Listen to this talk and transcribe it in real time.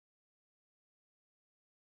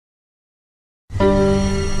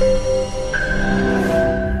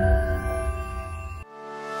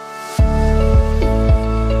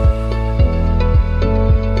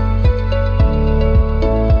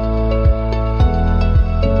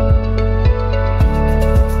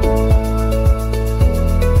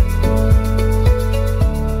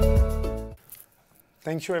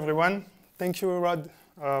Thank you, everyone. Thank you, Rod,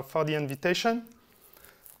 for the invitation.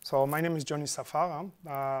 So my name is Johnny Saffar.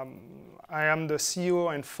 I am the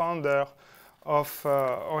CEO and founder of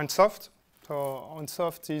OrNsoft. So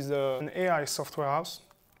OrNsoft is an AI software house.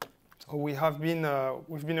 So we've been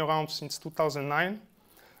around since 2009,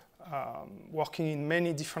 working in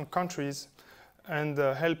many different countries and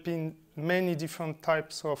helping many different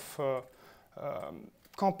types of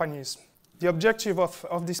companies. The objective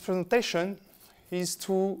of this presentation is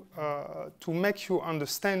to make you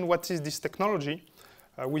understand what is this technology.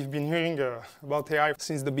 We've been hearing about AI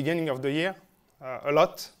since the beginning of the year, a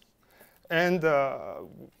lot. And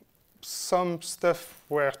some stuff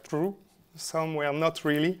were true, some were not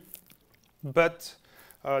really, but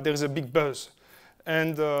there is a big buzz.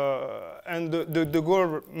 And the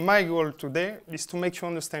goal, my goal today is to make you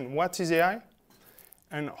understand what is AI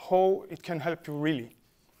and how it can help you really.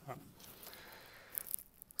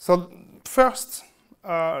 So first,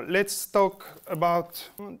 let's talk about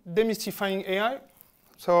demystifying AI.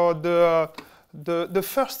 So the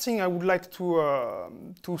first thing I would like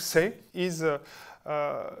to say is the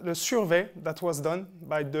survey that was done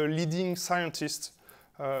by the leading scientists,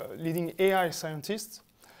 leading AI scientists.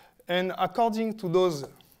 And according to those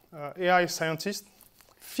AI scientists,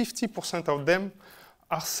 50% of them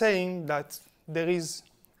are saying that there is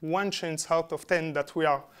one chance out of 10 that we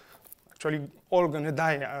are actually all going to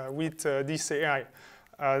die with this AI.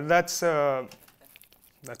 That's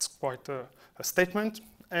quite a statement.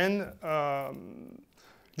 And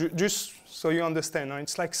just so you understand,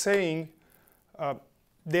 it's like saying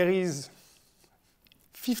there is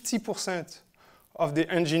 50% of the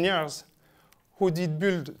engineers who did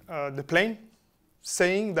build the plane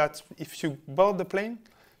saying that if you board the plane,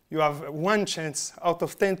 you have one chance out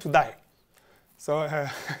of 10 to die. So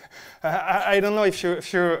I don't know if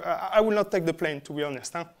you I will not take the plane, to be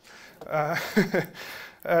honest. Huh?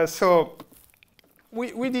 So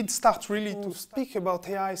we did start really to speak about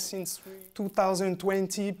AI since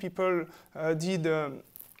 2020. People did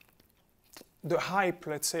the hype,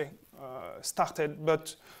 let's say, started,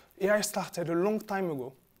 but AI started a long time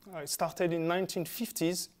ago. It started in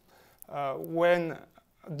 1950s when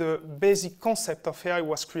the basic concept of AI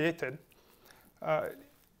was created.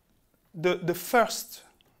 The first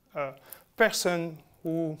person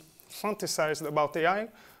who fantasized about AI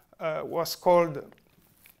was called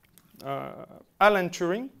Alan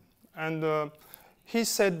Turing, and he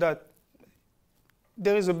said that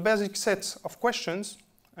there is a basic set of questions,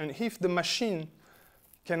 and if the machine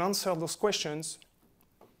can answer those questions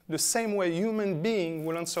the same way human being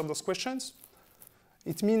will answer those questions,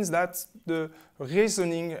 it means that the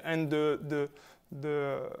reasoning and the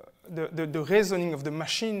reasoning of the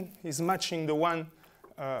machine is matching the one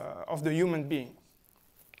of the human being.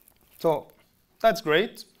 So that's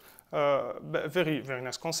great, very, very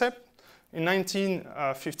nice concept. In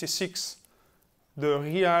 1956, the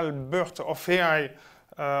real birth of AI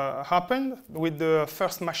happened with the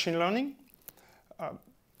first machine learning.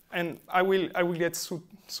 And I will get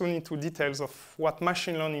soon into details of what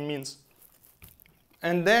machine learning means.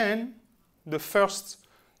 And then the first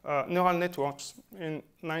neural networks in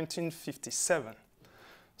 1957.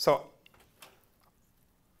 So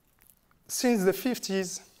since the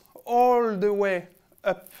 50s, all the way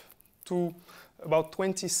up to about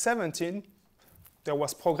 2017, there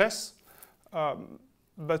was progress,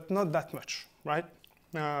 but not that much, right?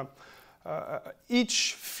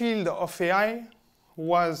 Each field of AI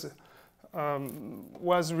was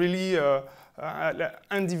really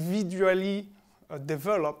individually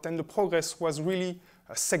developed, and the progress was really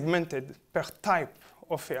segmented per type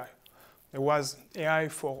of AI. There was AI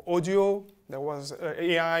for audio, there was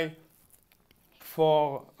AI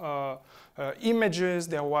for images,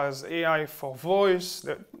 there was AI for voice,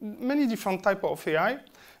 many different types of AI.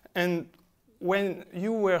 And when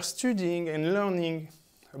you were studying and learning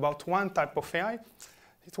about one type of AI,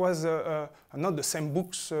 it was not the same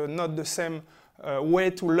books, not the same way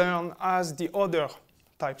to learn as the other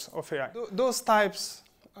types of AI. Those types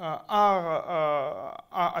are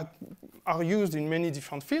used in many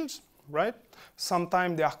different fields, right?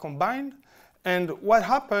 Sometimes they are combined. And what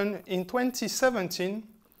happened in 2017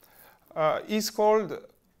 is called,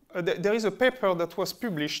 there is a paper that was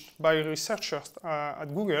published by researchers at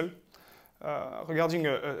Google regarding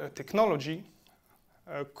a technology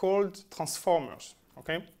called transformers.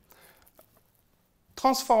 Okay?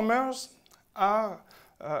 Transformers are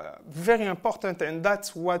very important, and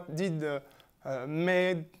that's what did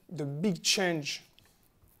made the big change,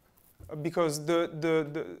 because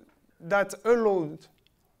that allowed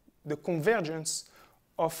the convergence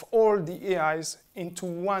of all the AIs into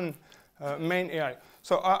one main AI.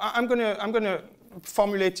 So I'm gonna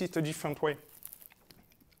formulate it a different way.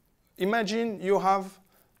 Imagine you have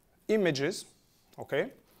images,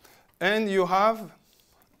 okay, and you have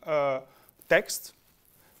text,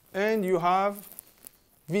 and you have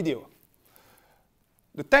video.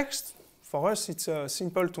 The text, for us, it's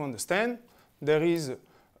simple to understand. There is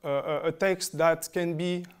a text that can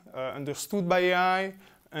be understood by AI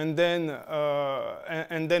and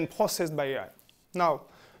then processed by AI. Now,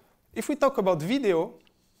 if we talk about video,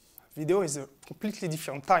 video is a completely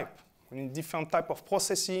different type. We need different type of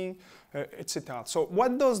processing, etc. So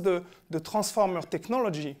what does the transformer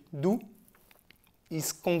technology do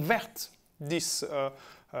is convert this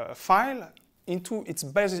file into its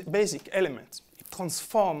basic element. It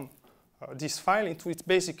transforms this file into its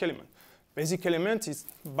basic element. Basic element is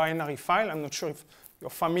binary file. I'm not sure if you're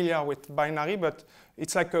familiar with binary, but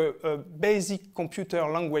it's like a basic computer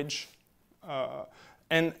language.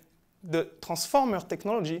 And the transformer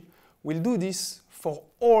technology will do this for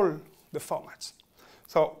all the formats.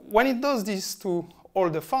 So when it does this to all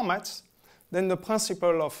the formats, then the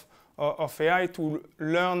principle of AI to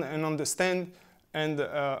learn and understand and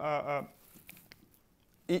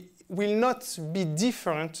it will not be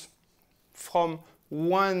different from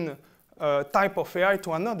one type of AI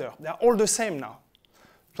to another. They're all the same now.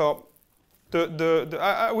 So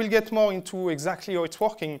I will get more into exactly how it's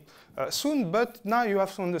working soon, but now you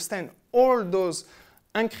have to understand all those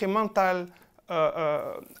incremental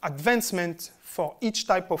advancements for each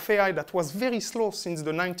type of AI that was very slow since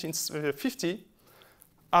the 1950s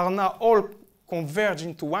are now all converged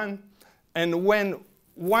into one. And when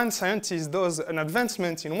one scientist does an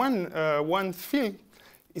advancement in one field,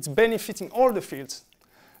 it's benefiting all the fields.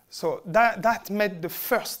 So that made the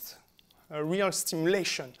first real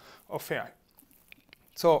stimulation of AI.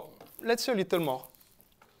 So let's see a little more.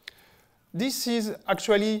 This is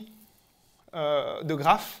actually the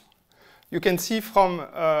graph. You can see from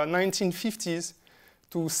 1950s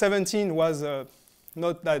to 17 was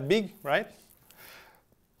not that big, right?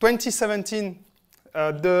 2017,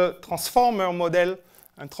 the transformer model,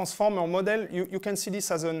 you can see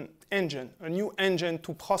this as an engine, a new engine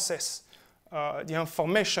to process the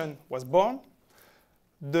information was born.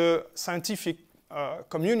 The scientific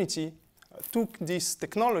community took this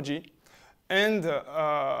technology and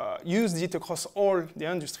used it across all the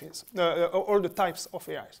industries, all the types of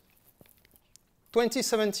AIs.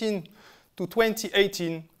 2017 to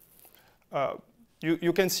 2018,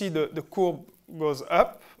 you can see the curve goes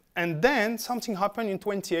up, and then something happened in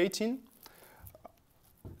 2018.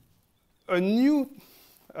 A new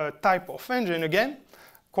type of engine, again,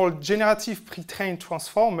 called generative pre-trained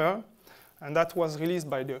transformer, and that was released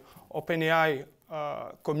by the OpenAI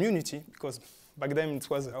community, because back then it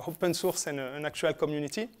was open source and an actual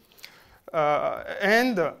community.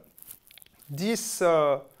 And this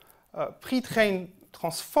pre-trained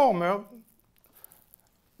transformer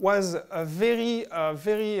was a very, I'm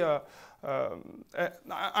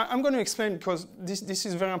going to explain because this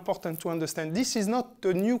is very important to understand. This is not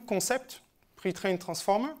a new concept, pre-trained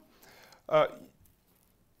transformer.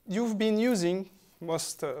 You've been using,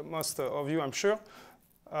 most of you, I'm sure,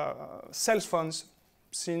 cell phones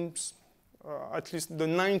since at least the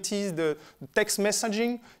 90s, the text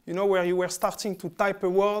messaging, you know, where you were starting to type a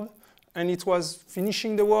word and it was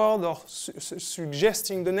finishing the word or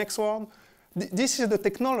suggesting the next word. This is the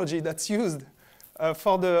technology that's used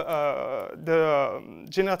for the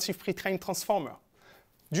generative pre-trained transformer,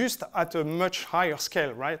 just at a much higher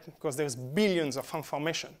scale, right? Because there's billions of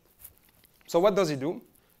information. So what does it do?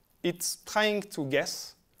 It's trying to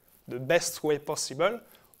guess the best way possible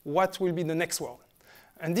what will be the next word.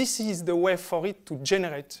 And this is the way for it to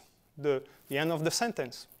generate the end of the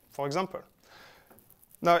sentence, for example.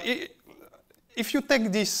 Now, if you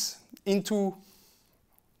take this into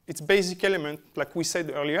its basic element, like we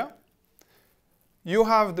said earlier, you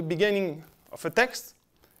have the beginning of a text.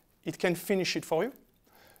 It can finish it for you.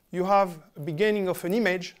 You have a beginning of an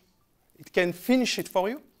image. It can finish it for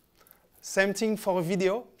you. Same thing for a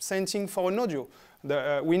video. Same thing for an audio.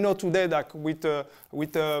 We know today that with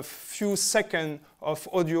a few seconds of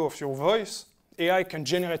audio of your voice, AI can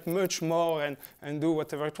generate much more and do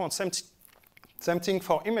whatever it wants. Same thing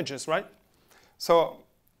for images, right? So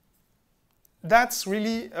that's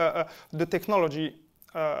really the technology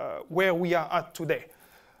where we are at today.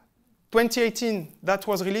 2018, that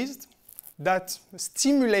was released. That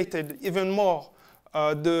stimulated even more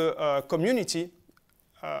the community.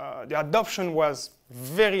 The adoption was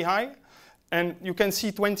very high. And you can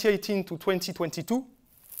see 2018 to 2022,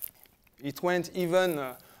 it went even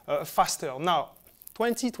faster. Now,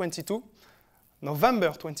 2022, November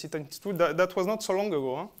 2022, that was not so long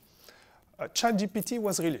ago, ChatGPT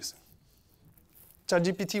was released.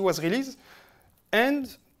 ChatGPT was released,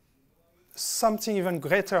 and something even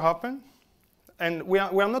greater happened. And we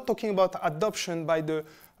are not talking about adoption by the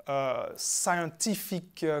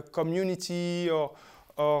scientific community or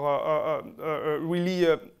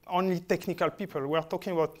really only technical people. We are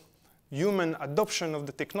talking about human adoption of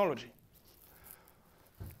the technology.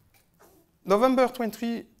 November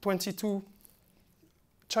 2022,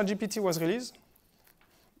 ChatGPT was released.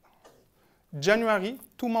 January,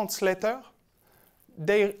 2 months later,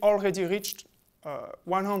 they already reached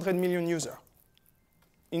 100 million users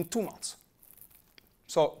in 2 months.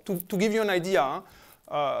 So to give you an idea,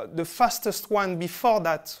 the fastest one before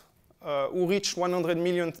that who reached 100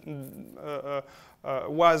 million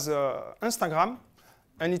was Instagram,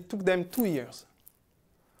 and it took them 2 years.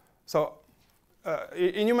 So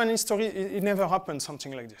in human history, it never happened,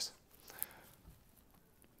 something like this.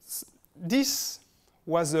 This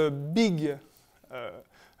was a big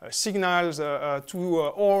signal to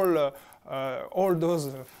all those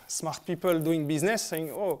smart people doing business, saying,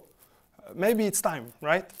 oh, maybe it's time,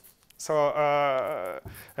 right? So,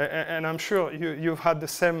 and I'm sure you've had the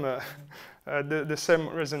same, the same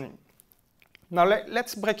reasoning. Now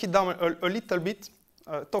let's break it down a little bit,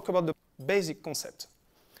 talk about the basic concept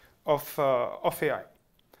of AI.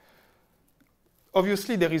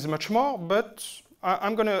 Obviously, there is much more, but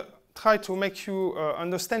I'm going to try to make you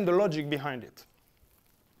understand the logic behind it.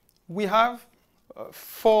 We have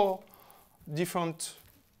 4 different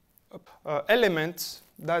elements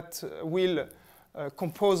that will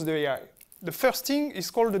compose the AI. The first thing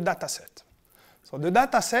is called the data set. So the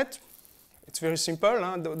data set, it's very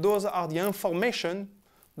simple. Those are the information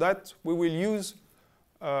that we will use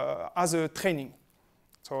as a training.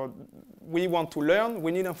 So we want to learn,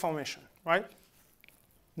 we need information, right?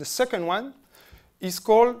 The second one is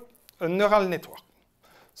called a neural network.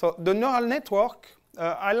 So the neural network,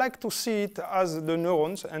 I like to see it as the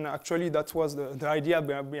neurons, and actually that was the idea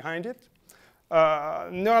behind it.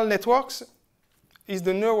 Neural networks is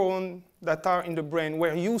the neurons that are in the brain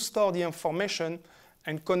where you store the information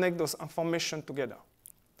and connect those information together.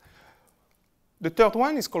 The third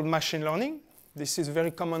one is called machine learning. This is a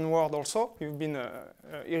very common word also. You've been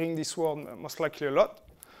hearing this word most likely a lot.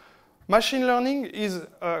 Machine learning is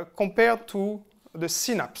compared to the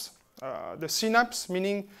synapse. The synapse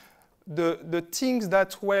meaning the things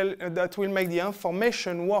that will make the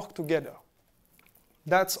information work together.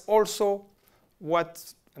 That's also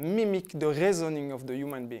what mimic the reasoning of the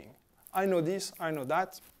human being. I know this, I know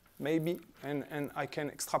that, maybe, and I can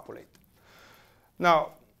extrapolate.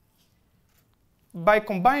 Now, by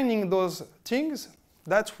combining those things,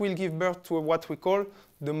 that will give birth to what we call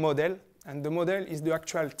the model, and the model is the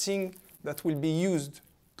actual thing that will be used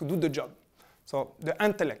to do the job. So the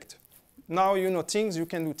intellect. Now you know things, you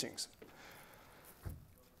can do things.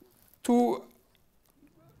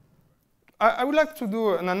 I would like to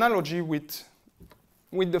do an analogy with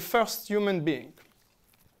the first human being.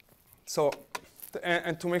 So,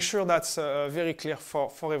 and to make sure that's very clear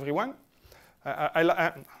for everyone,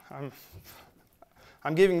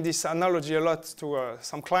 I'm giving this analogy a lot to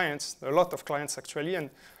some clients, a lot of clients actually, and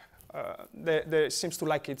they seem to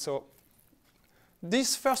like it. So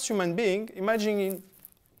this first human being, imagining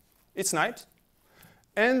it's night,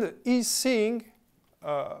 and he's seeing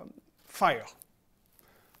fire.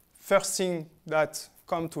 First thing that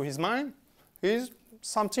comes to his mind is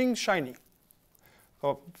something shiny.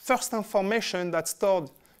 So first information that's stored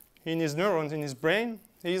in his neurons, in his brain,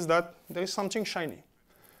 is that there is something shiny.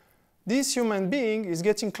 This human being is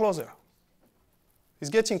getting closer. He's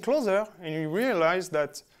getting closer, and you realize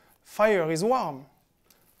that fire is warm.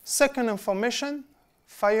 Second information,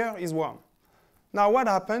 fire is warm. Now what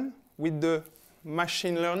happened with the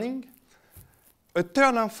machine learning? A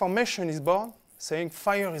third information is born saying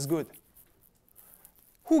fire is good.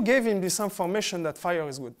 Who gave him this information that fire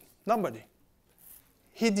is good? Nobody.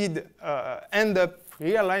 He did end up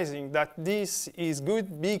realizing that this is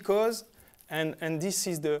good because, and this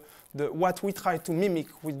is what we try to mimic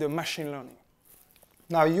with the machine learning.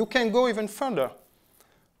 Now you can go even further.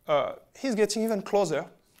 He's getting even closer,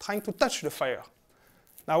 trying to touch the fire.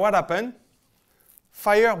 Now what happened?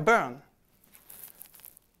 Fire burn.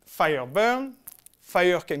 Fire burn.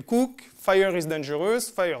 Fire can cook. Fire is dangerous.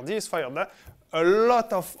 Fire this, fire that. A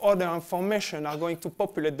lot of other information are going to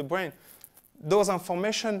populate the brain. Those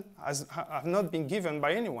information have not been given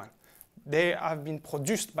by anyone. They have been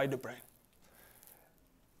produced by the brain.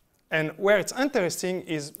 And where it's interesting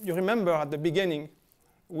is, you remember at the beginning,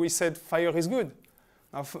 we said fire is good.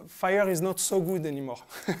 Now, fire is not so good anymore.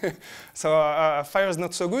 So fire is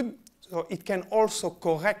not so good, so it can also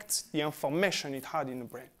correct the information it had in the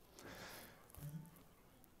brain.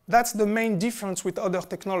 that's the main difference with other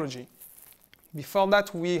technology. Before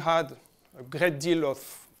that, we had a great deal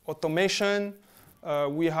of automation.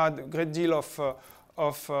 We had a great deal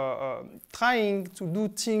of trying to do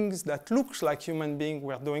things that looks like human beings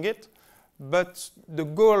were doing it. But the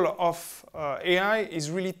goal of AI is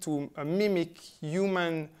really to mimic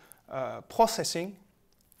human processing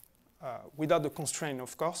without the constraint,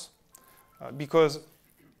 of course, because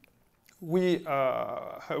we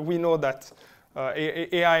know that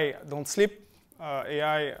AI don't sleep,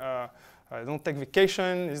 AI don't take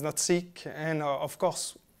vacation, is not sick, and of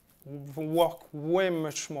course, work way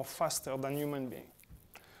much more faster than human beings.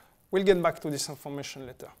 We'll get back to this information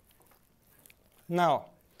later. Now,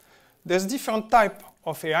 there's different types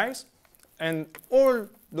of AIs, and all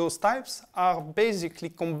those types are basically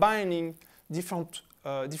combining different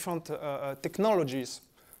technologies,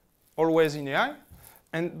 always in AI.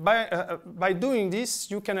 And by doing this,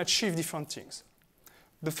 you can achieve different things.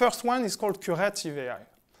 The first one is called curative AI.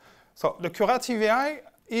 So the curative AI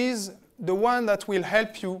is the one that will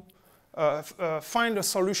help you find a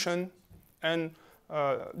solution and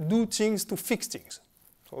do things to fix things.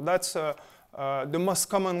 So that's the most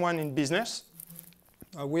common one in business.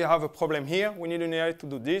 We have a problem here. We need an AI to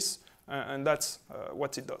do this, and that's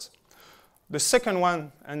what it does. The second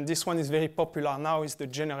one, and this one is very popular now, is the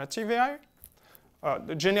generative AI.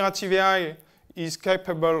 The generative AI is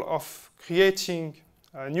capable of creating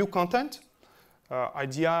new content,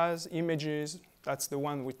 ideas, images. That's the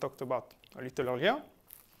one we talked about a little earlier.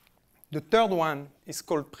 The third one is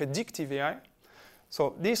called predictive AI.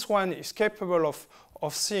 So this one is capable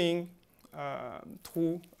of seeing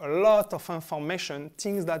through a lot of information,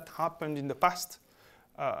 things that happened in the past,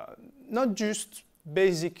 not just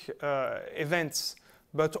basic events,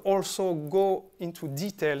 but also go into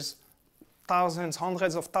details, thousands,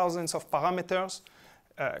 hundreds of thousands of parameters,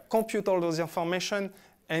 compute all those information,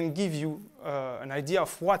 and give you an idea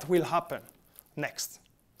of what will happen next.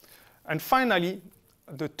 And finally,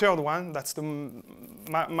 the third one, that's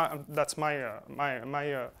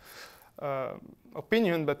my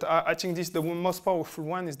opinion, but I think this the most powerful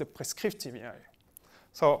one is the prescriptive AI.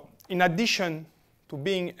 So in addition to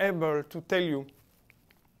being able to tell you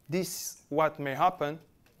this what may happen,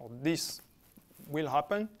 or this will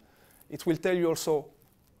happen, it will tell you also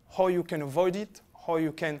how you can avoid it, how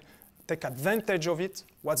you can take advantage of it,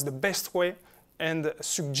 what's the best way, and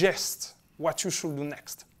suggest what you should do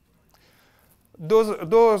next. Those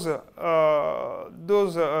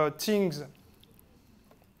things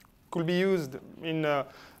could be used in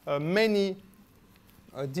many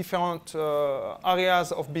different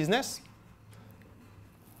areas of business.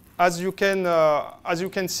 As you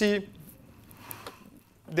can see,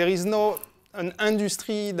 there is no an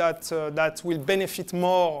industry that will benefit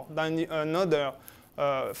more than another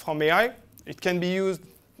from AI. It can be used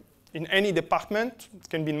in any department. It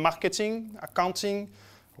can be in marketing, accounting,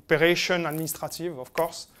 operation, administrative, of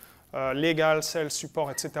course, legal, sales,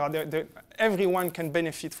 support, etc. Everyone can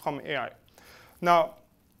benefit from AI. Now,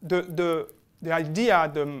 the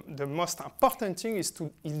idea, the most important thing is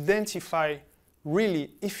to identify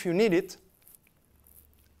really if you need it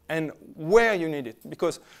and where you need it.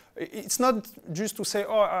 Because it's not just to say,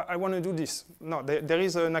 oh, I want to do this. No, there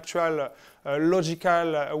is an actual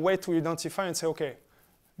logical way to identify and say, OK,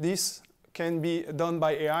 this can be done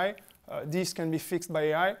by AI. This can be fixed by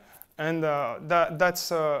AI. And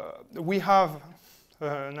we have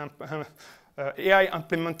an AI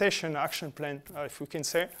implementation action plan, if we can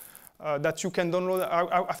say, that you can download.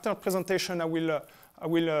 After the presentation, I will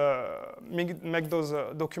make those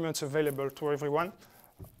documents available to everyone.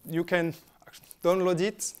 You can download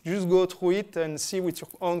it, just go through it and see with your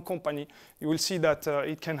own company. You will see that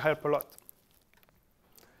it can help a lot.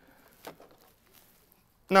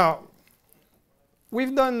 Now,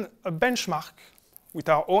 we've done a benchmark with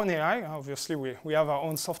our own AI. Obviously, we have our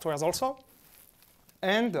own softwares also.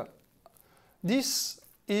 And this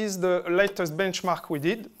is the latest benchmark we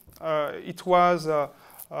did. It was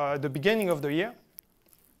the beginning of the year.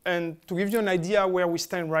 And to give you an idea where we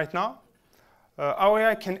stand right now, our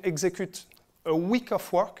AI can execute a week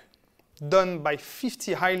of work done by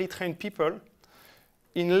 50 highly trained people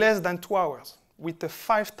in less than 2 hours with a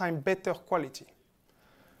 5 times better quality.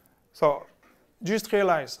 So just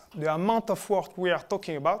realize the amount of work we are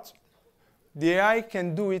talking about. The AI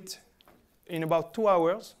can do it in about 2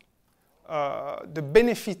 hours. The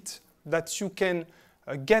benefit that you can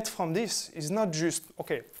get from this is not just,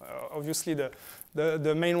 OK, obviously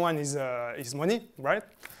the main one is money, right?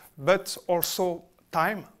 But also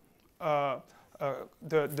time, the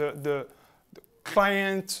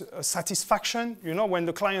client satisfaction. You know, when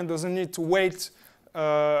the client doesn't need to wait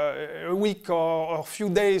a week or a few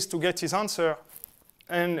days to get his answer,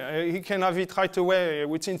 and he can have it right away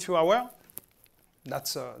within 2 hours,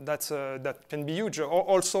 that can be huge.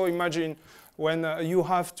 Also imagine when you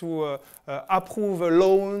have to approve a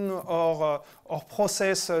loan or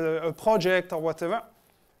process a project or whatever.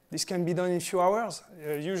 This can be done in a few hours.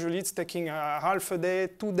 Usually it's taking half a day,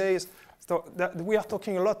 2 days. So we are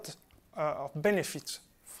talking a lot of benefits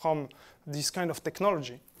from this kind of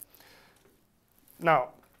technology. Now,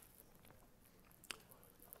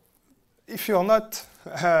 if you're not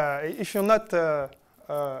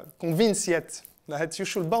convinced yet that you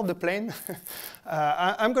should board the plane,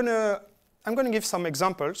 I'm gonna give some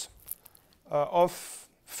examples of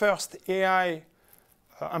first AI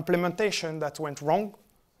implementation that went wrong,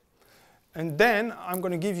 and then I'm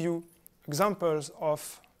gonna give you examples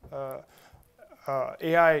of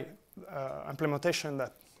AI implementation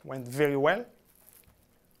that went very well,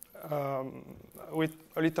 with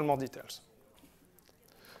a little more details.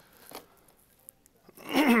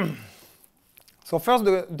 So first,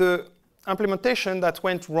 the implementation that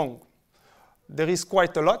went wrong. There is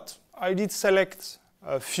quite a lot. I did select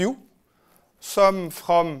a few, some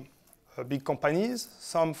from big companies,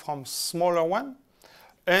 some from smaller ones.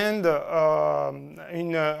 And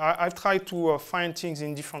I've tried to find things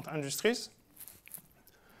in different industries.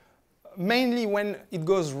 Mainly when it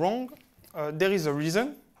goes wrong, there is a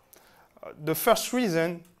reason. The first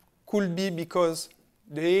reason could be because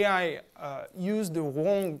the AI used the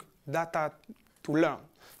wrong data to learn.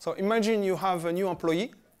 So imagine you have a new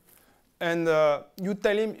employee, and you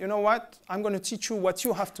tell him, you know what, I'm going to teach you what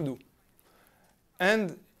you have to do.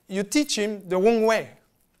 And you teach him the wrong way.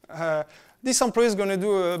 This employee is going to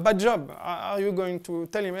do a bad job. Are you going to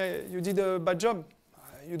tell him, hey, you did a bad job?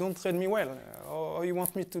 You don't train me well, or you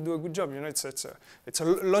want me to do a good job? You know, it's a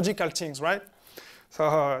logical things, right?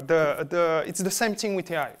 So it's the same thing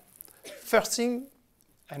with AI. First thing,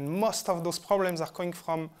 and most of those problems are coming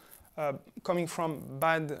from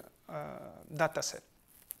bad data set.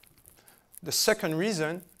 The second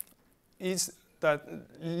reason is that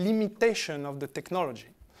limitation of the technology.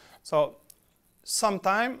 So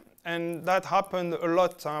sometime, and that happened a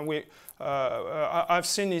lot, I've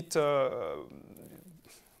seen it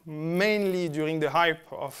mainly during the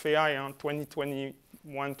hype of AI in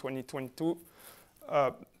 2021, 2022.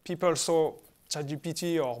 People saw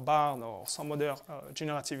ChatGPT or Bard or some other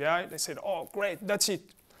generative AI. They said, oh, great, that's it.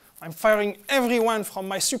 I'm firing everyone from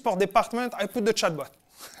my support department. I put the chatbot.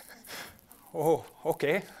 Oh,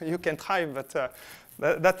 OK, you can try, but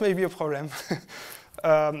that may be a problem.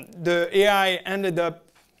 The AI ended up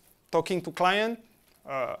talking to client.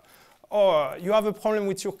 Oh, you have a problem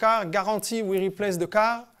with your car. Guarantee we replace the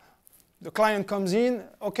car. The client comes in.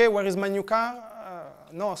 OK, where is my new car?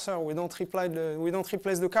 No, sir, we don't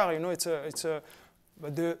replace the car. You know,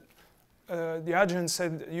 but the agent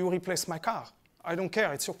said, you replace my car. I don't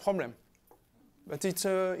care. It's your problem. But it's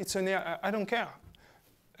an AI. I don't care.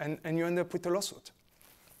 And you end up with a lawsuit.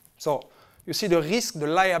 So you see the risk, the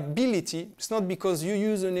liability. It's not because you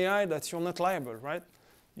use an AI that you're not liable, right?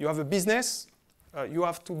 You have a business. You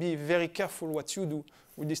have to be very careful what you do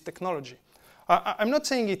with this technology. I'm not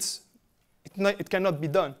saying it cannot be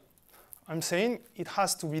done. I'm saying it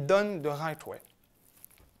has to be done the right way.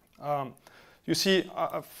 You see,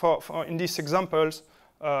 in these examples,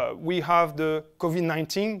 we have the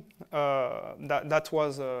COVID-19. That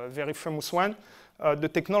was a very famous one. The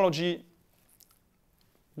technology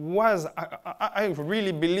was, I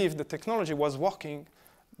really believe the technology was working,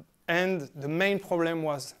 and the main problem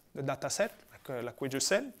was the data set, like we just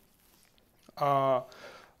said.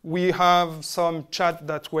 We have some chat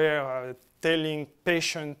that were telling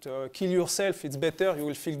patient, kill yourself, it's better, you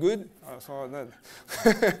will feel good. So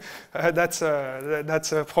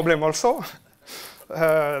that's a problem also.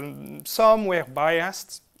 Some were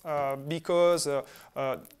biased because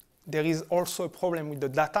there is also a problem with the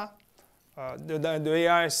data. The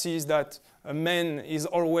AI sees that a man is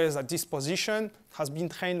always at this position, has been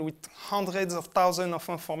trained with hundreds of thousands of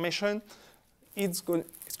information. It's going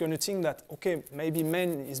to think that, okay, maybe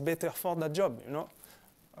man is better for that job, you know?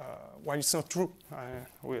 While it's not true.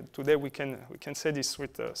 Today we can say this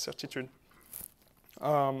with certitude.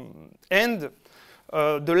 And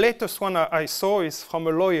the latest one I saw is from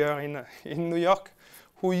a lawyer in New York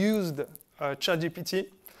who used ChatGPT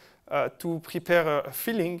to prepare a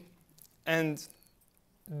filing, and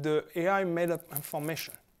the AI made up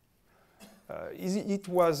information. It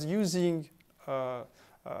was using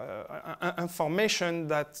information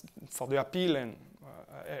that, for the appeal and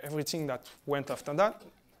everything that went after that,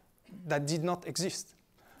 that did not exist.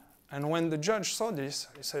 And when the judge saw this,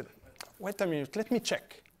 he said, wait a minute, let me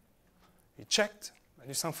check. He checked,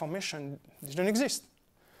 This information didn't exist.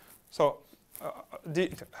 So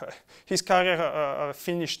his career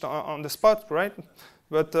finished on the spot, right?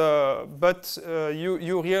 But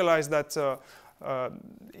you realize that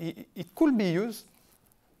it could be used,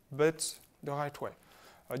 but the right way.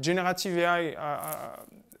 Generative AI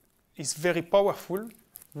is very powerful.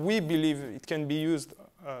 We believe it can be used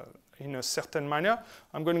in a certain manner.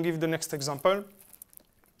 I'm going to give the next example,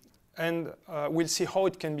 and we'll see how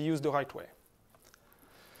it can be used the right way.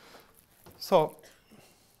 So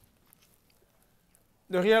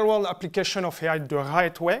the real-world application of AI the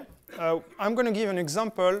right way, I'm going to give an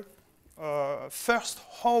example first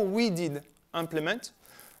how we did implement.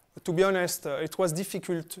 To be honest, it was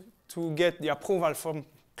difficult to get the approval from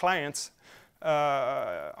clients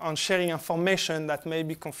on sharing information that may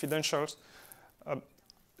be confidential.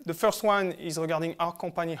 The first one is regarding our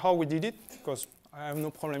company, how we did it, because I have no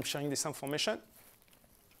problem sharing this information.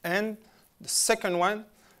 And the second one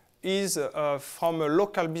is from a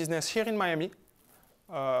local business here in Miami.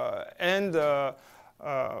 We'll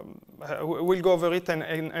go over it,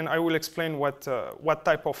 and I will explain what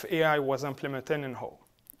type of AI was implemented and how.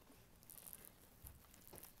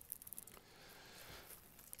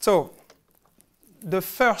 So the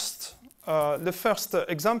first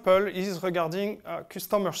example is regarding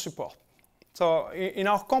customer support. So in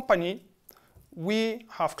our company, we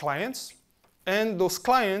have clients, and those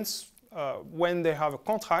clients, when they have a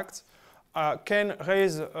contract, can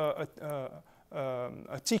raise a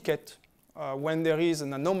ticket when there is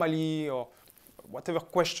an anomaly or whatever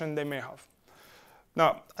question they may have.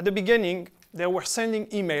 Now, at the beginning, they were sending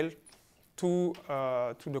email to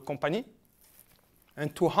the company,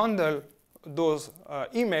 and to handle those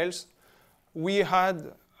emails, we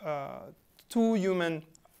had 2 human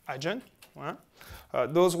agents.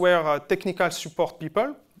 Those were technical support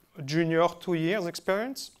people, junior, 2 years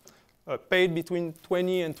experience, paid between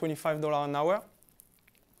 $20 and $25 an hour.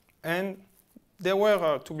 And they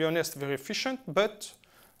were, to be honest, very efficient, but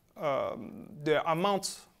the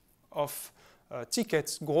amount of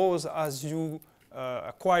tickets grows as you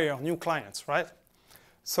acquire new clients, right?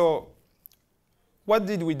 So what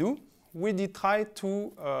did we do? We did try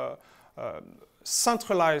to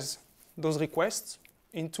centralize those requests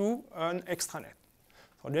into an extranet.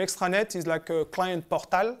 So the extranet is like a client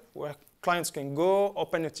portal where clients can go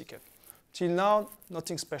open a ticket. Till now,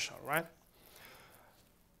 nothing special, right?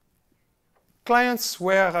 Clients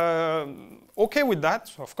were okay with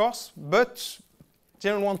that, of course, but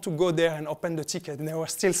didn't want to go there and open the ticket. They were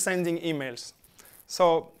still sending emails.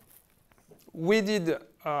 So we did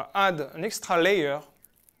add an extra layer,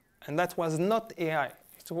 and that was not AI.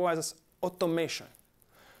 It was automation.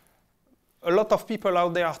 A lot of people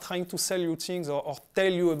out there are trying to sell you things or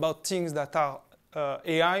tell you about things that are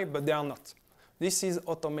AI, but they are not. This is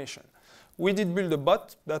automation. We did build a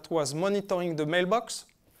bot that was monitoring the mailbox,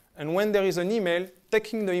 and when there is an email,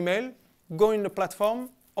 taking the email, go in the platform,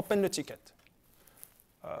 open the ticket.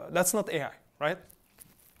 That's not AI, right?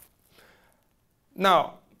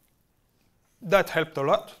 Now, that helped a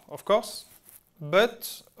lot, of course,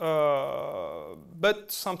 but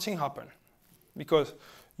something happened, because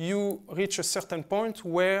you reach a certain point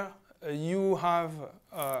where you have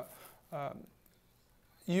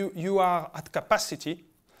you are at capacity,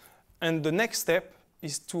 and the next step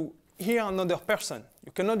is to hear another person.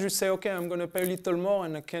 You cannot just say, okay, I'm going to pay a little more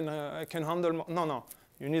and I can handle more. No, no.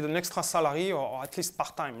 You need an extra salary or at least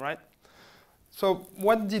part-time, right? So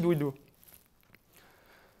what did we do?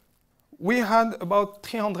 We had about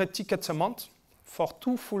 300 tickets a month for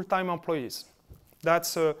 2 full-time employees.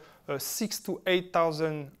 That's a $6,000 to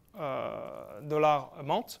 $8,000 a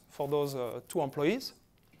month for those 2 employees,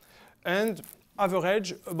 and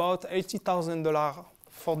average about $80,000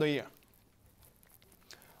 for the year.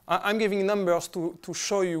 I'm giving numbers to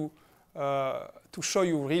show you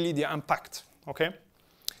really the impact. Okay.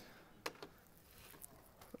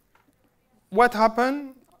 What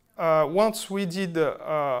happened once we did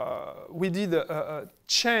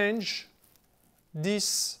change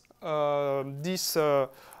this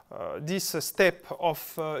step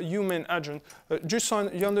of human agent? Just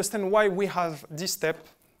so you understand why we have this step.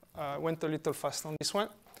 Went a little fast on this one.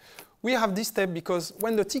 We have this step because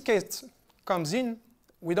when the ticket comes in,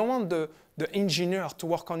 we don't want the engineer to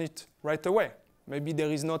work on it right away. Maybe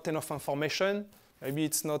there is not enough information. Maybe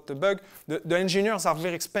it's not a bug. The engineers are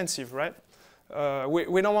very expensive, right?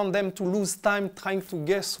 We don't want them to lose time trying to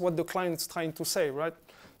guess what the client is trying to say, right?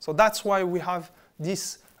 So that's why we have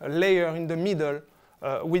this layer in the middle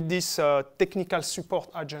with this technical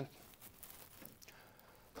support agent.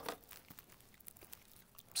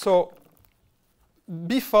 So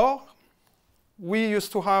before, we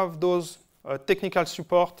used to have those technical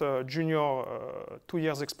support junior 2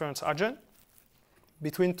 years experience agent,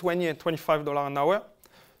 between $20 and $25 an hour,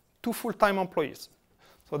 2 full-time employees.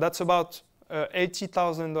 So that's about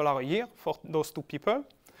 $80,000 a year for those 2 people.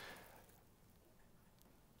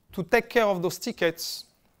 To take care of those tickets,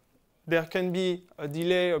 there can be a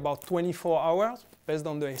delay about 24 hours based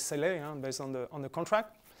on the SLA, based on the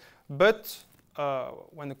contract. But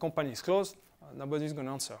when the company is closed, nobody's going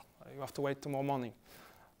to answer. You have to wait tomorrow morning.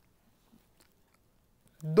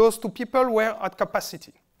 Those 2 people were at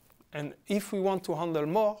capacity. And if we want to handle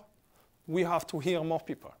more, we have to hire more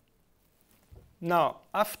people. Now,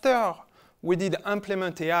 after we did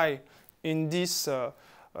implement AI in this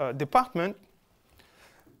department,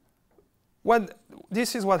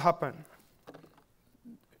 this is what happened.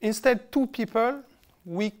 Instead, 2 people,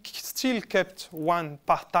 we still kept 1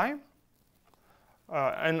 part-time.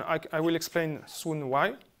 And I will explain soon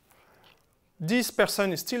why. This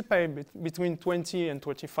person is still paid between 20 and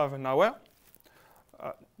 25 an hour.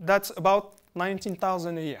 That's about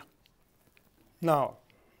 $19,000 a year. Now,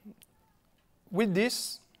 with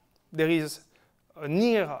this, there is a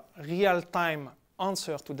near real-time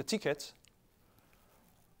answer to the ticket,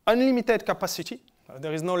 unlimited capacity.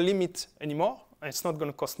 There is no limit anymore. It's not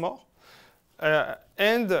going to cost more.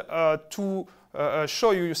 And to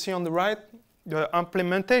show you, you see on the right, the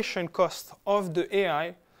implementation cost of the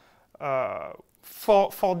AI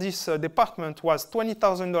for this department was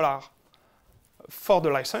 $20,000 for the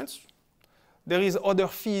license. There is other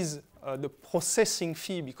fees, the processing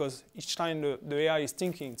fee, because each time the AI is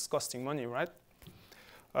thinking, it's costing money, right?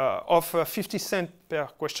 Of 50 cents per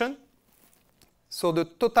question. So the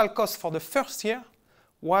total cost for the first year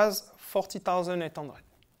was $40,800.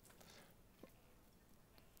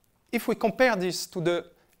 If we compare this to the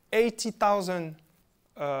 $80,000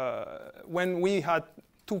 when we had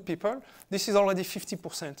 2 people, this is already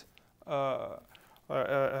 50%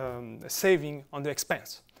 saving on the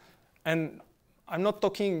expense. And I'm not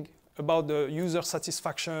talking about the user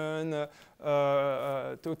satisfaction,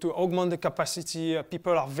 to augment the capacity.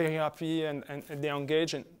 People are very happy and they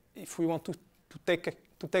engage. And if we want to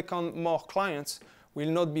take on more clients,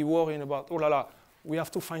 we'll not be worrying about, oh la la, we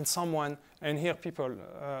have to find someone and hire people.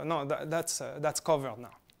 No, that's covered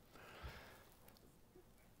now.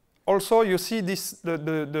 Also, you see this.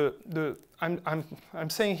 I'm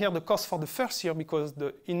saying here the cost for the first year because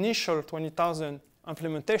the initial 20,000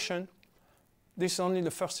 implementation. This is only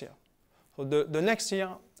the first year. So the next year,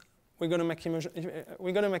 we're going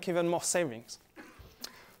to make even more savings.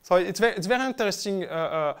 So it's very interesting.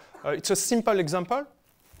 It's a simple example,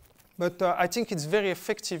 but I think it's very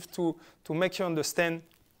effective to make you understand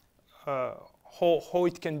how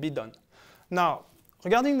it can be done. Now,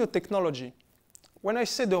 regarding the technology, when I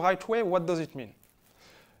say the right way, what does it mean?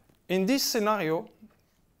 In this scenario,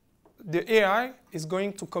 the AI is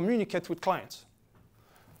going to communicate with clients.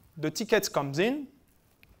 The ticket comes in.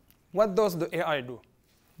 What does the AI do?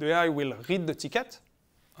 The AI will read the ticket,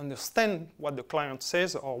 understand what the client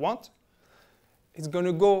says or wants. It's going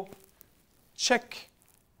to go check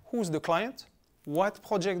who's the client, what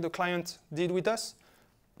project the client did with us,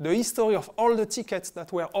 the history of all the tickets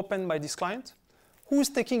that were opened by this client, who's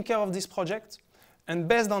taking care of this project, and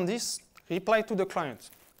based on this, reply to the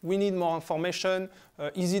client. We need more information.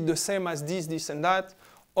 Is it the same as this, and that?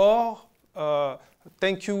 Or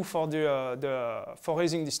thank you for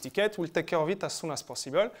raising this ticket. We'll take care of it as soon as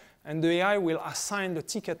possible. And the AI will assign the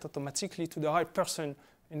ticket automatically to the right person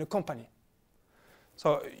in the company.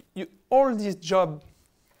 So all these jobs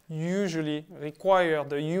usually require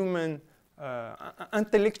the human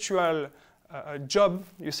intellectual job.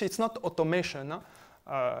 You see, it's not automation.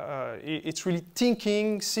 It's really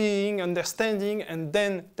thinking, seeing, understanding, and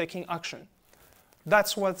then taking action.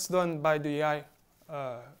 That's what's done by the AI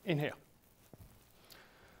in here.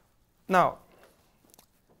 Now,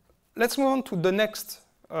 let's move on to the next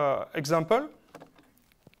example.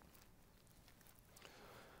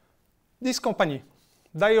 This company,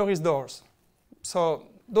 Diaries Doors. So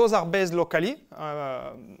those are based locally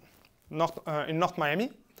in North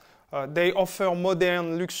Miami. They offer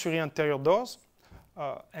modern luxury interior doors,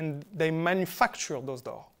 and they manufacture those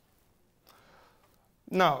doors.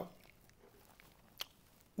 Now,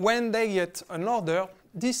 when they get an order,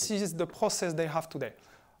 this is the process they have today.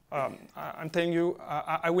 I'm telling you,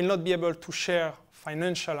 I will not be able to share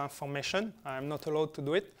financial information. I'm not allowed to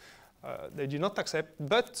do it. They do not accept,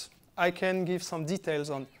 but I can give some details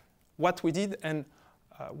on what we did and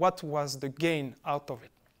what was the gain out of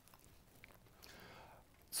it.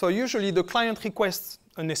 So usually the client requests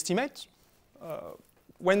an estimate.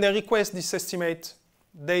 When they request this estimate,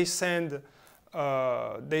 they send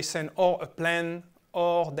or a plan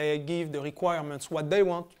or they give the requirements what they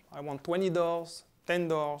want. I want 20 doors, 10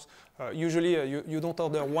 doors. Usually you don't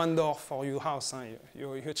order one door for your house. Huh?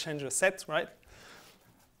 You change a set, right?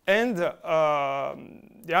 And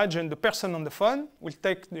the agent, the person on the phone, will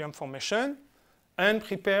take the information and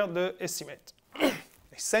prepare the estimate.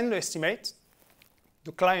 They send the estimate.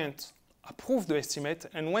 The client approves the estimate.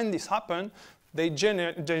 And when this happens, they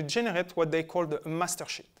generate what they call the master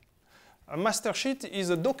sheet. A master sheet is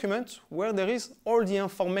a document where there is all the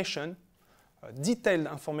information, detailed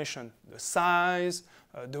information, the size,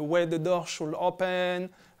 the way the door should open,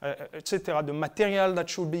 etc., the material that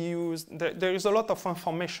should be used. There is a lot of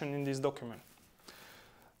information in this document.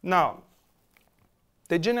 Now,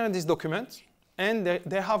 they generate this document, and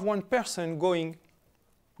they have one person going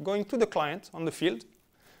to the client on the field,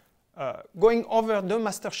 going over the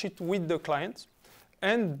master sheet with the client,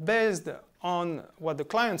 and based on what the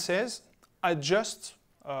client says, adjust.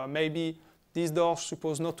 Maybe this door is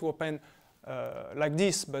supposed not to open like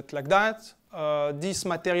this, but like that. This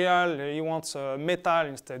material, he wants metal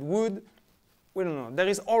instead wood. We don't know. There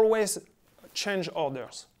is always change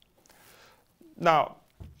orders. Now,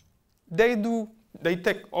 they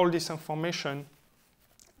take all this information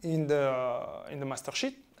in the master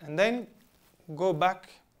sheet and then go back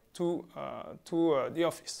to the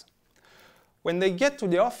office. When they get to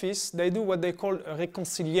the office, they do what they call a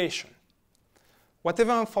reconciliation.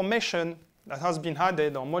 Whatever information that has been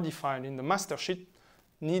added or modified in the master sheet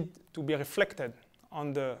need to be reflected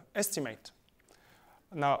on the estimate.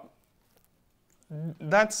 Now,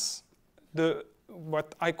 that's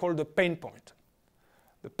what I call the pain point.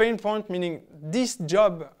 The pain point meaning this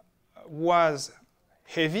job was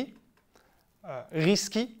heavy,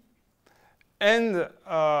 risky, and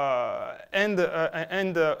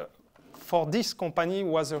for this company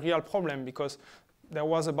was a real problem because there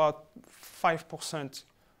was about 5 to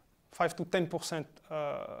 10%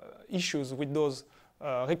 issues with those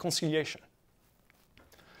reconciliation.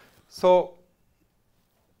 So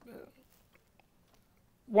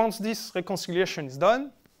once this reconciliation is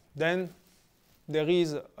done, then there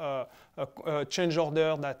is a change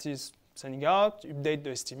order that is sending out, update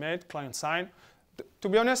the estimate, client sign. To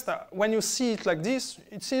be honest, when you see it like this,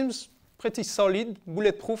 it seems pretty solid,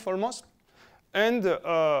 bulletproof almost, and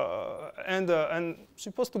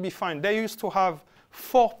supposed to be fine. They used to have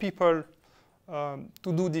 4 people to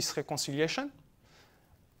do this reconciliation,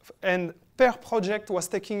 and per project was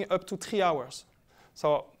taking up to 3 hours.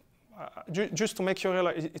 So just to make you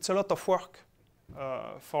realize, it's a lot of work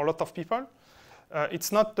for a lot of people.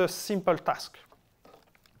 It's not a simple task.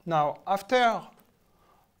 Now, after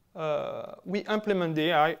we implement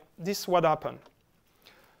the AI, this is what happened.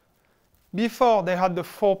 Before they had the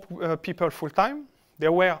 4 people full-time, they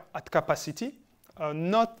were at capacity.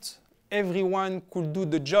 Not everyone could do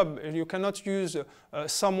the job. You cannot use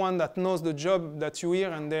someone that knows the job that you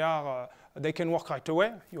hear and they can work right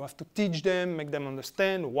away. You have to teach them, make them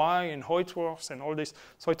understand why and how it works and all this.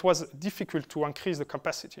 So it was difficult to increase the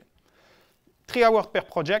capacity. 3 hours per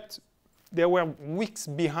project. They were weeks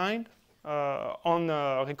behind on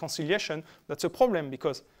reconciliation. That's a problem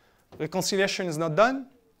because reconciliation is not done.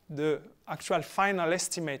 The actual final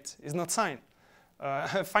estimate is not signed.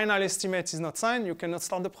 Final estimate is not signed, you cannot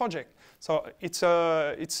start the project. So it's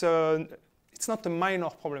not a minor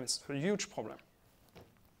problem, it's a huge problem.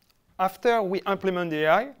 After we implement the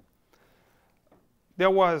AI, there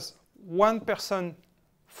was 1 person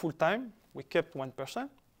full-time. We kept 1 person.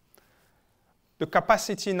 The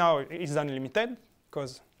capacity now is unlimited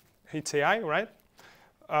because it's AI, right?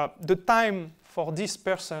 The time for this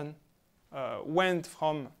person went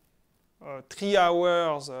from 3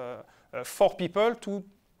 hours, 4 people to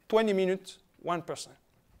 20 minutes, 1 person.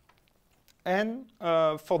 And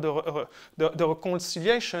for the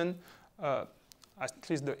reconciliation, at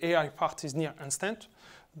least the AI part is near instant.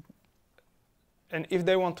 And if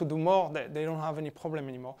they want to do more, they don't have any problem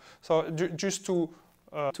anymore. So just to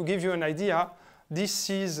give you an idea, this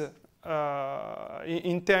is,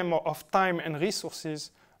 in terms of time and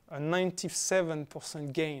resources, a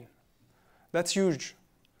 97% gain. That's huge.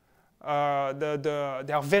 They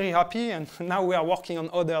are very happy, and now we are working on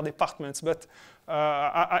other departments. But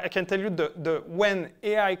I can tell you when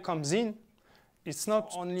AI comes in, it's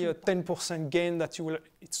not only a 10% gain that you will,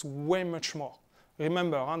 it's way much more.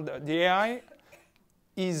 Remember, the AI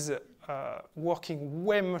is working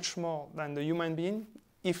way much more than the human being.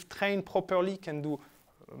 If trained properly, can do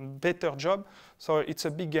a better job. So it's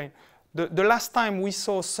a big gain. The last time we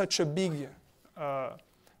saw such a big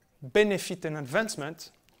benefit and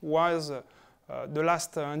advancement was the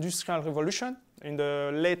last industrial revolution in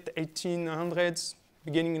the late 1800s,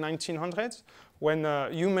 beginning 1900s, when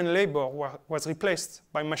human labor was replaced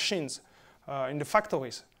by machines in the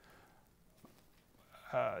factories.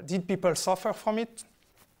 Did people suffer from it?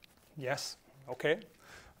 Yes, okay.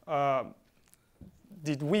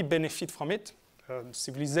 Did we benefit from it?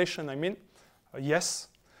 Civilization, I mean, yes.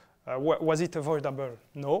 Was it avoidable?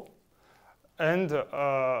 No. And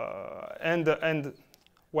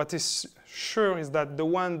what is sure is that the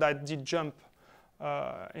one that did jump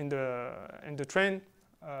in the train,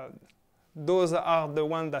 those are the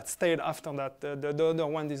ones that stayed after that. The other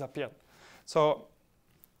one disappeared. So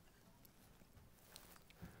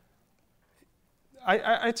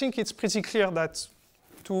I think it's pretty clear that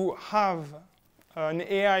to have an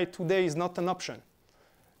AI today is not an option.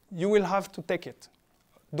 You will have to take it.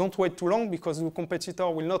 Don't wait too long, because the competitor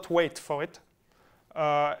will not wait for it.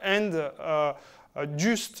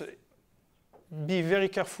 Just be very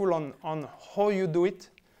careful on how you do it.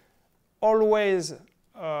 Always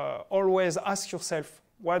ask yourself,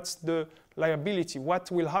 what's the liability?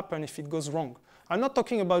 What will happen if it goes wrong? I'm not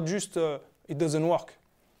talking about just it doesn't work,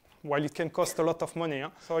 while it can cost a lot of money. Huh?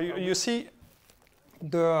 So you see,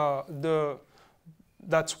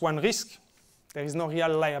 that's one risk. There is no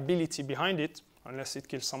real liability behind it, unless it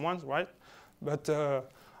kills someone, right? But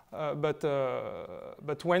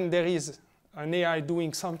when there is an AI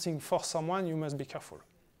doing something for someone, you must be careful.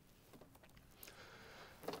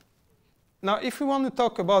 Now, if we want to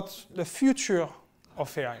talk about the future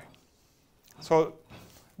of AI, so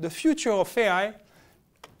the future of AI,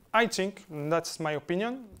 I think, and that's my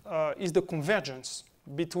opinion, is the convergence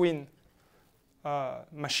between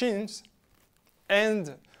machines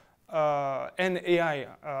and AI,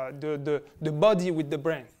 the body with the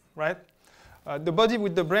brain, right? The body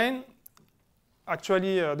with the brain,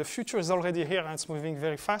 actually, the future is already here and it's moving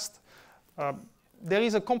very fast. There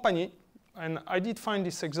is a company, and I did find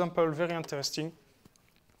this example very interesting,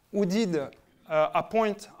 who did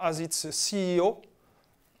appoint as its CEO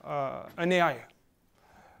an AI.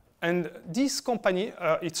 And this company,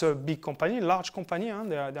 it's a big company, large company, huh?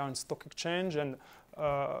 They are on stock exchange, and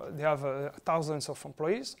they have thousands of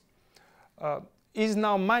employees, is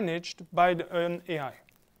now managed by an AI.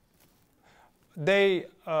 They,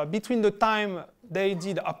 between the time they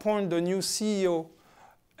did appoint the new CEO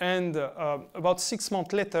and about 6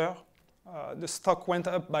 months later, the stock went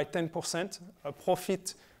up by 10%,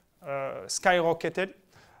 profit skyrocketed,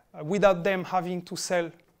 without them having to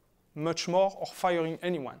sell much more or firing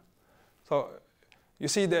anyone. So you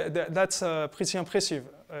see, that's pretty impressive.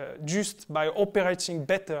 Just by operating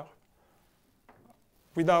better,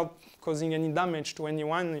 without causing any damage to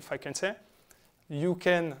anyone, if I can say, you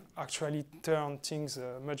can actually turn things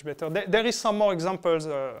much better. There is some more examples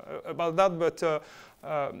about that, but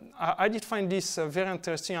I did find this very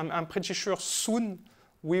interesting. I'm pretty sure soon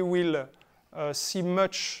we will see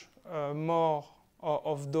much more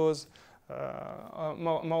of those,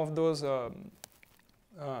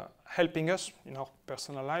 helping us in our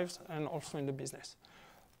personal lives and also in the business.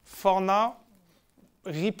 For now,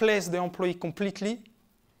 replace the employee completely?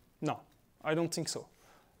 No, I don't think so.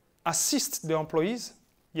 Assist the employees?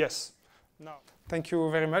 Yes. No. Thank you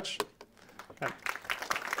very much.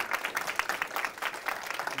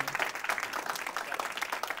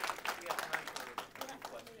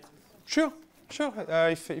 Sure, sure.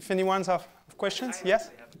 If anyone has questions,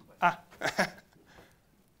 yes? Ah.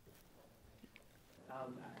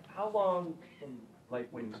 How long from like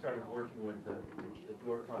when you started working with the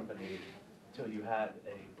door company till you had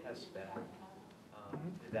a test bed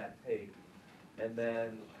did that take? And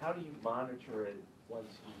then how do you monitor it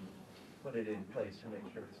once you put it in place to make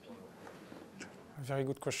sure it's still okay? Very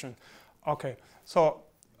good question. Okay, so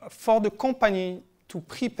for the company to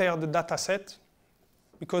prepare the data set,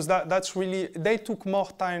 because that's really, they took more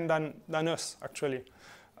time than us, actually,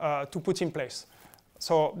 to put in place.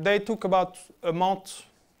 So they took about a month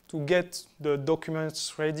to get the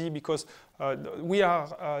documents ready, because we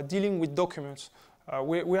are dealing with documents.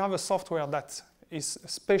 We have a software that is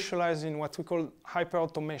specialized in what we call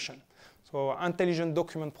hyperautomation, so intelligent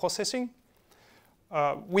document processing.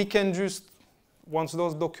 We can just, once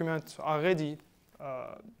those documents are ready,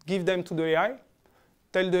 give them to the AI,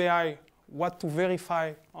 tell the AI what to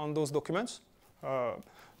verify on those documents.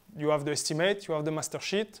 You have the estimate, you have the master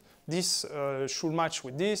sheet. This should match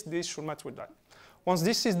with this should match with that. Once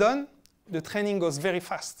this is done, the training goes very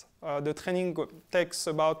fast. The training takes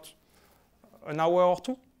about an hour or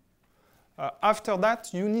two. After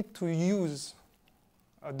that, you need to use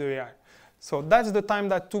the AI. So that's the time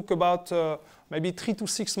that took about maybe 3 to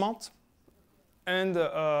 6 months. And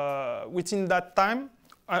within that time,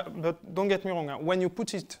 but don't get me wrong, when you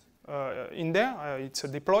put it in there, it's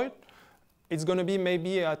deployed. it's going to be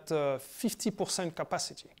maybe at 50%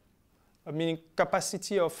 capacity, meaning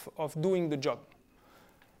capacity of doing the job.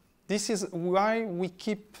 This is why we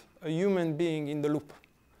keep a human being in the loop.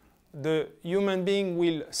 The human being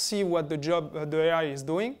will see what the AI is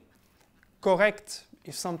doing, correct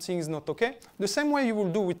if something is not okay. The same way you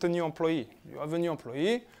will do with a new employee. You have a new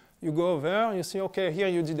employee, you go over, you see, okay, here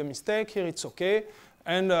you did a mistake, here it's okay.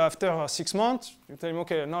 And after 6 months, you tell him,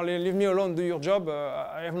 okay, now leave me alone, do your job,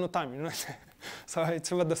 I have no time. You know? So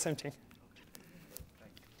it's about the same thing.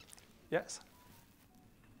 Yes?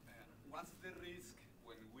 What's the risk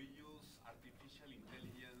when we use artificial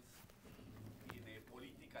intelligence in a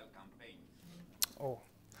political campaign? Oh,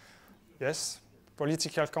 yes.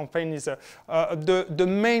 Political campaign is the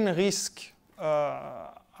main risk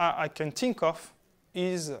I can think of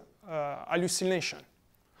is hallucination.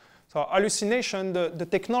 So hallucination, the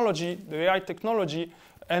technology, the AI technology,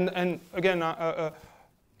 and again,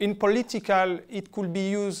 in political, it could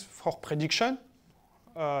be used for prediction,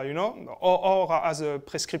 you know, or as a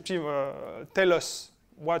prescriptive, tell us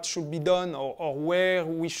what should be done or where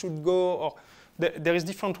we should go. Or there is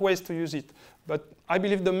different ways to use it. But I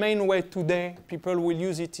believe the main way today people will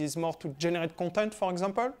use it is more to generate content, for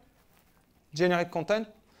example. Generate content.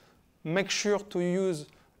 Make sure to use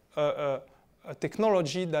a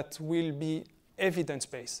technology that will be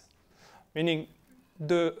evidence-based. Meaning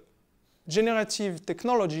the generative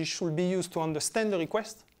technology should be used to understand the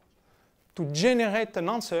request, to generate an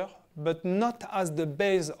answer, but not as the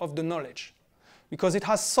base of the knowledge. Because it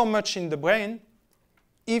has so much in the brain,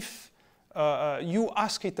 if you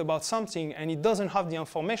ask it about something and it doesn't have the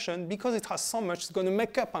information, because it has so much, it's going to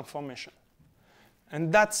make up information.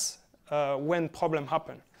 And that's when problems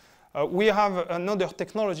happen. We have another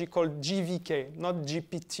technology called GVK, not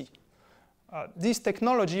GPT. This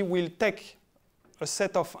technology will take a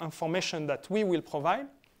set of information that we will provide,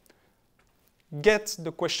 get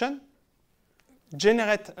the question,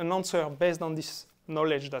 generate an answer based on this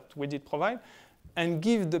knowledge that we did provide, and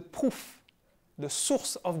give the proof, the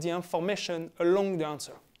source of the information along the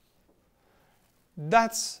answer.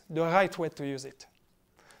 That's the right way to use it.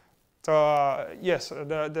 So yes,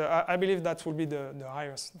 I believe that will be the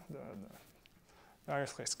highest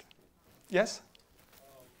risk. Yes?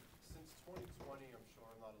 Since 2020, I'm sure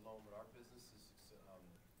I'm not alone, but our business is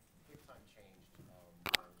big time changed.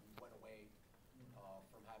 We went away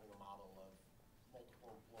from having a model of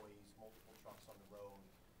multiple employees, multiple trucks on the road,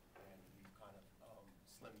 and we've kind of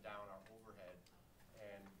slimmed down our overhead.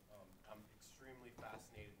 And I'm extremely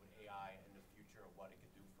fascinated with AI and the future of what it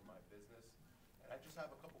could do for my business. And I just have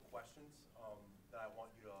a couple questions that I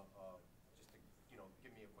want you to just to,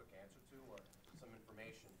 give me a quick answer to, or some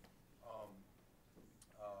information.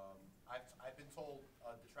 I've been told,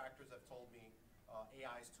 detractors have told me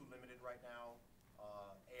AI is too limited right now.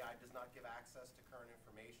 AI does not give access to current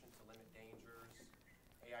information to limit dangers.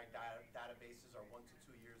 AI databases are 1 to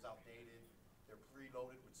 2 years outdated. They're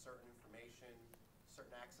preloaded with certain information.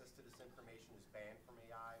 Certain access to this information is banned from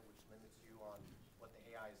AI, which limits you on what the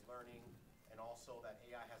AI is learning. And also that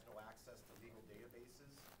AI has no access to legal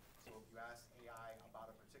databases. So if you ask AI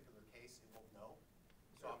about a particular case, it won't know.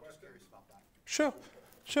 So I'm just curious about that. Sure.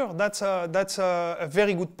 That's a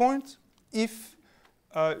very good point. If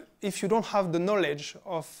you don't have the knowledge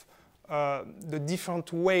of the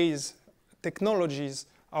different ways technologies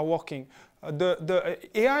are working, the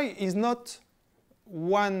AI is not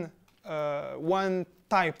one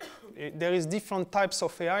type. There is different types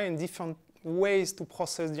of AI and different ways to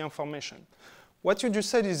process the information. What you just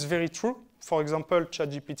said is very true. For example,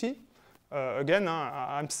 ChatGPT. Again,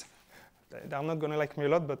 they're not going to like me a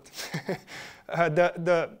lot, but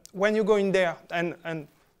when you go in there, and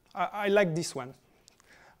I like this one.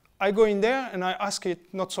 I go in there and I ask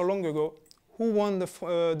it not so long ago, who won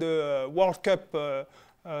the World Cup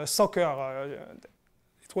soccer?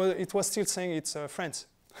 It was still saying it's France.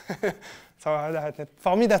 So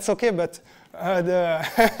for me, that's okay, but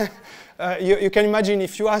you can imagine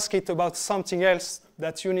if you ask it about something else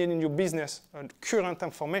that you need in your business, current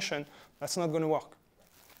information, that's not going to work.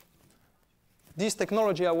 This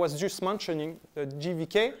technology I was just mentioning, the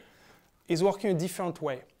GVK, is working a different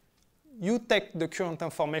way. You take the current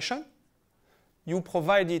information, you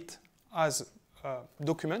provide it as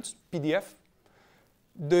documents, PDF.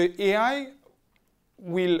 The AI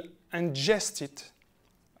will ingest it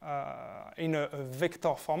in a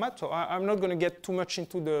vector format. So I'm not going to get too much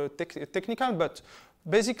into the technical, but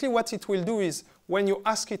basically what it will do is when you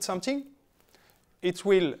ask it something, it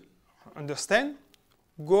will understand,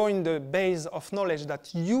 go in the base of knowledge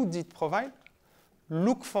that you did provide,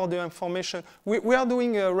 look for the information. We are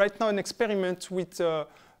doing right now an experiment with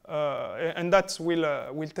And that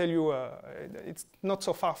will tell you, it's not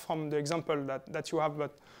so far from the example that you have,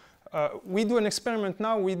 but we do an experiment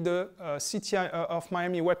now with the City of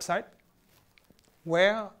Miami website,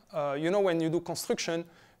 where, when you do construction,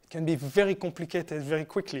 it can be very complicated very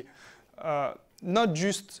quickly. Not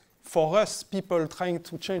just for us, people trying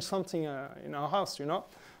to change something in our house,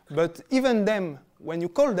 but even them, when you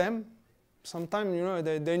call them, sometimes,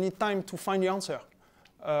 they need time to find the answer.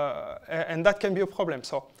 And that can be a problem.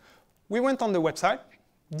 So we went on the website,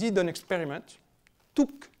 did an experiment,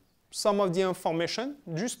 took some of the information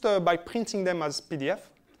just by printing them as PDF.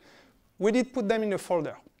 We did put them in a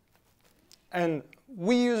folder. And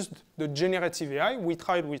we used the generative AI. We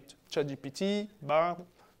tried with ChatGPT, Bard,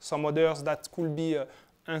 some others that could be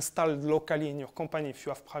installed locally in your company if you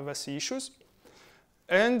have privacy issues.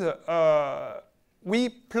 And we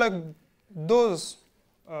plugged those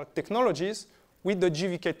technologies with the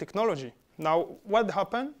GVK technology. Now, what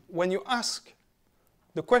happened when you ask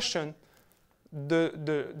the question,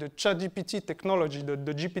 the ChatGPT technology, the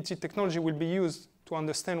GPT technology will be used to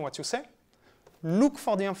understand what you say, look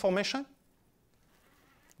for the information,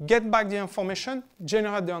 get back the information,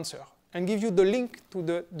 generate the answer, and give you the link to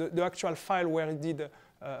the actual file where it did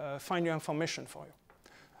find your information for you.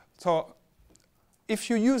 So if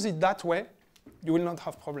you use it that way, you will not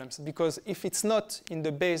have problems, because if it's not in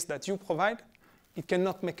the base that you provide, it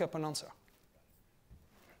cannot make up an answer.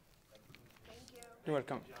 Thank you. You're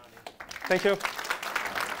welcome. Thank you.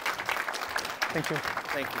 Thank you.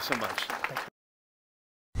 Thank you so much. Thank you.